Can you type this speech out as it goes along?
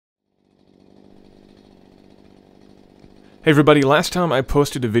Hey everybody, last time I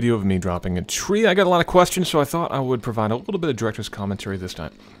posted a video of me dropping a tree, I got a lot of questions, so I thought I would provide a little bit of director's commentary this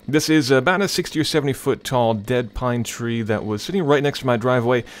time. This is about a 60 or 70 foot tall dead pine tree that was sitting right next to my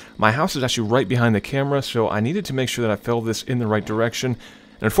driveway. My house is actually right behind the camera, so I needed to make sure that I fell this in the right direction.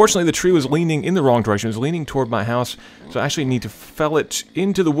 And unfortunately, the tree was leaning in the wrong direction. It was leaning toward my house, so I actually need to fell it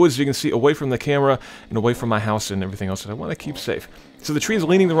into the woods, you can see, away from the camera and away from my house and everything else that I want to keep safe. So the tree is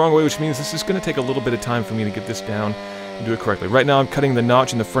leaning the wrong way, which means this is going to take a little bit of time for me to get this down and do it correctly. Right now I'm cutting the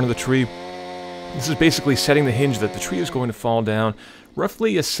notch in the front of the tree. This is basically setting the hinge that the tree is going to fall down.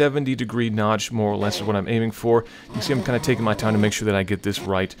 Roughly a 70-degree notch, more or less, is what I'm aiming for. You can see I'm kind of taking my time to make sure that I get this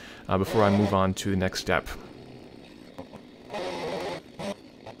right before I move on to the next step.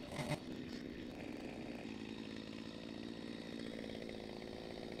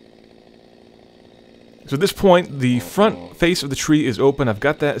 So at this point, the front face of the tree is open. I've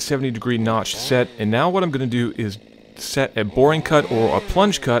got that 70-degree notch set, and now what I'm going to do is set a boring cut or a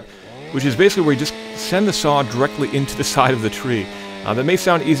plunge cut, which is basically where you just send the saw directly into the side of the tree. That may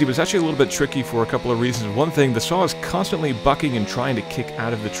sound easy, but it's actually a little bit tricky for a couple of reasons. One thing, the saw is constantly bucking and trying to kick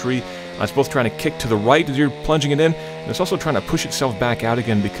out of the tree. It's both trying to kick to the right as you're plunging it in, and it's also trying to push itself back out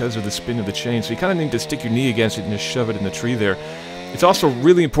again because of the spin of the chain. So you kind of need to stick your knee against it and just shove it in the tree there. It's also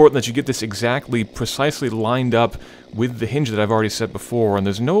really important that you get this exactly, precisely lined up with the hinge that I've already set before, and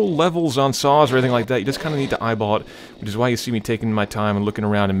there's no levels on saws or anything like that. You just kind of need to eyeball it, which is why you see me taking my time and looking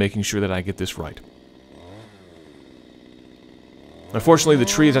around and making sure that I get this right. Unfortunately, the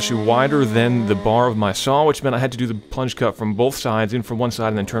tree is actually wider than the bar of my saw, which meant I had to do the plunge cut from both sides, in from one side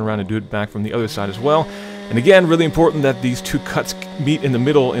and then turn around and do it back from the other side as well. And again, really important that these two cuts meet in the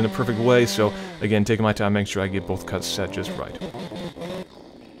middle in a perfect way, so again, taking my time, making sure I get both cuts set just right.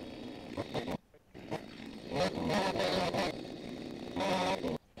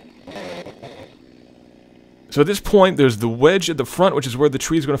 So at this point, there's the wedge at the front, which is where the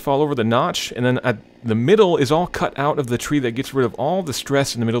tree is going to fall over the notch, and then at the middle is all cut out of the tree. That gets rid of all the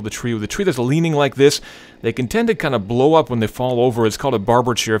stress in the middle of the tree. With a tree that's leaning like this, they can tend to kind of blow up when they fall over. It's called a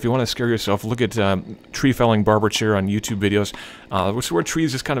barber chair. If you want to scare yourself, look at tree felling barber chair on YouTube videos, which is where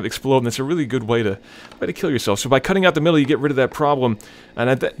trees just kind of explode, and it's a really good way to kill yourself. So by cutting out the middle, you get rid of that problem. And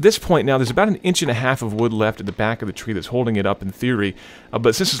at this point now, there's about 1.5 inches of wood left at the back of the tree that's holding it up in theory.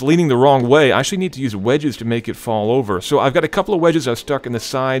 But since it's leaning the wrong way, I actually need to use wedges to make it fall over. So I've got a couple of wedges I've stuck in the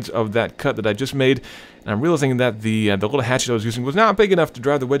sides of that cut that I just made, and I'm realizing that the little hatchet I was using was not big enough to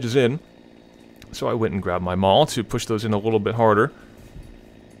drive the wedges in. So I went and grabbed my maul to push those in a little bit harder.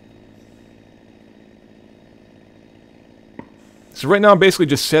 So right now I'm basically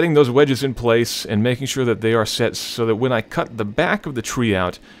just setting those wedges in place and making sure that they are set so that when I cut the back of the tree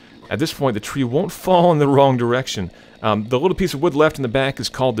out, at this point the tree won't fall in the wrong direction. The little piece of wood left in the back is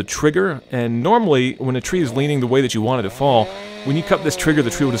called the trigger, and normally when a tree is leaning the way that you want it to fall, when you cut this trigger,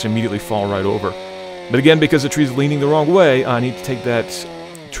 the tree will just immediately fall right over. But again, because the tree is leaning the wrong way, I need to take that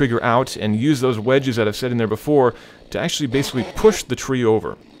trigger out and use those wedges that I've set in there before to actually basically push the tree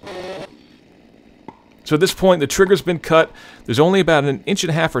over. So at this point, the trigger's been cut. There's only about 1.5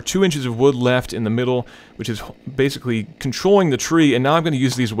 inches or 2 inches of wood left in the middle, which is basically controlling the tree, and now I'm going to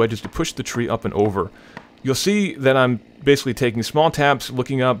use these wedges to push the tree up and over. You'll see that I'm basically taking small taps,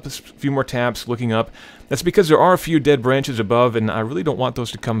 looking up, a few more taps, looking up. That's because there are a few dead branches above, and I really don't want those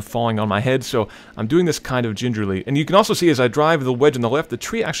to come falling on my head, so I'm doing this kind of gingerly. And you can also see as I drive the wedge on the left, the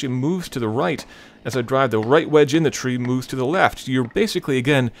tree actually moves to the right. As I drive the right wedge in, the tree moves to the left. You're basically,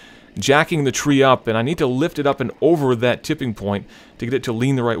 again, jacking the tree up, and I need to lift it up and over that tipping point to get it to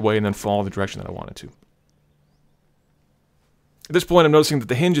lean the right way and then fall the direction that I want it to. At this point, I'm noticing that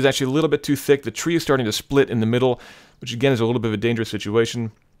the hinge is actually a little bit too thick. The tree is starting to split in the middle, which again is a little bit of a dangerous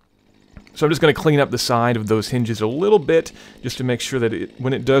situation. So I'm just going to clean up the side of those hinges a little bit, just to make sure that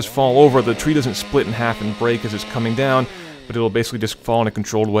when it does fall over, the tree doesn't split in half and break as it's coming down, but it'll basically just fall in a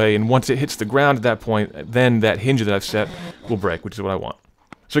controlled way. And once it hits the ground at that point, then that hinge that I've set will break, which is what I want.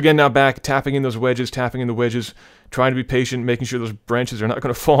 So again, now back, tapping in those wedges, tapping in the wedges, trying to be patient, making sure those branches are not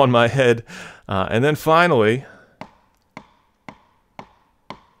going to fall on my head. And then finally,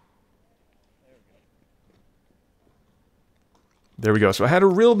 there we go. So I had a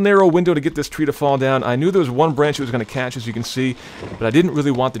real narrow window to get this tree to fall down. I knew there was one branch that was going to catch, as you can see, but I didn't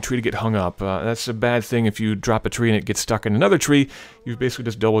really want the tree to get hung up. That's a bad thing. If you drop a tree and it gets stuck in another tree, you've basically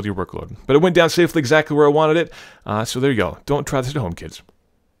just doubled your workload. But it went down safely exactly where I wanted it. So there you go. Don't try this at home, kids.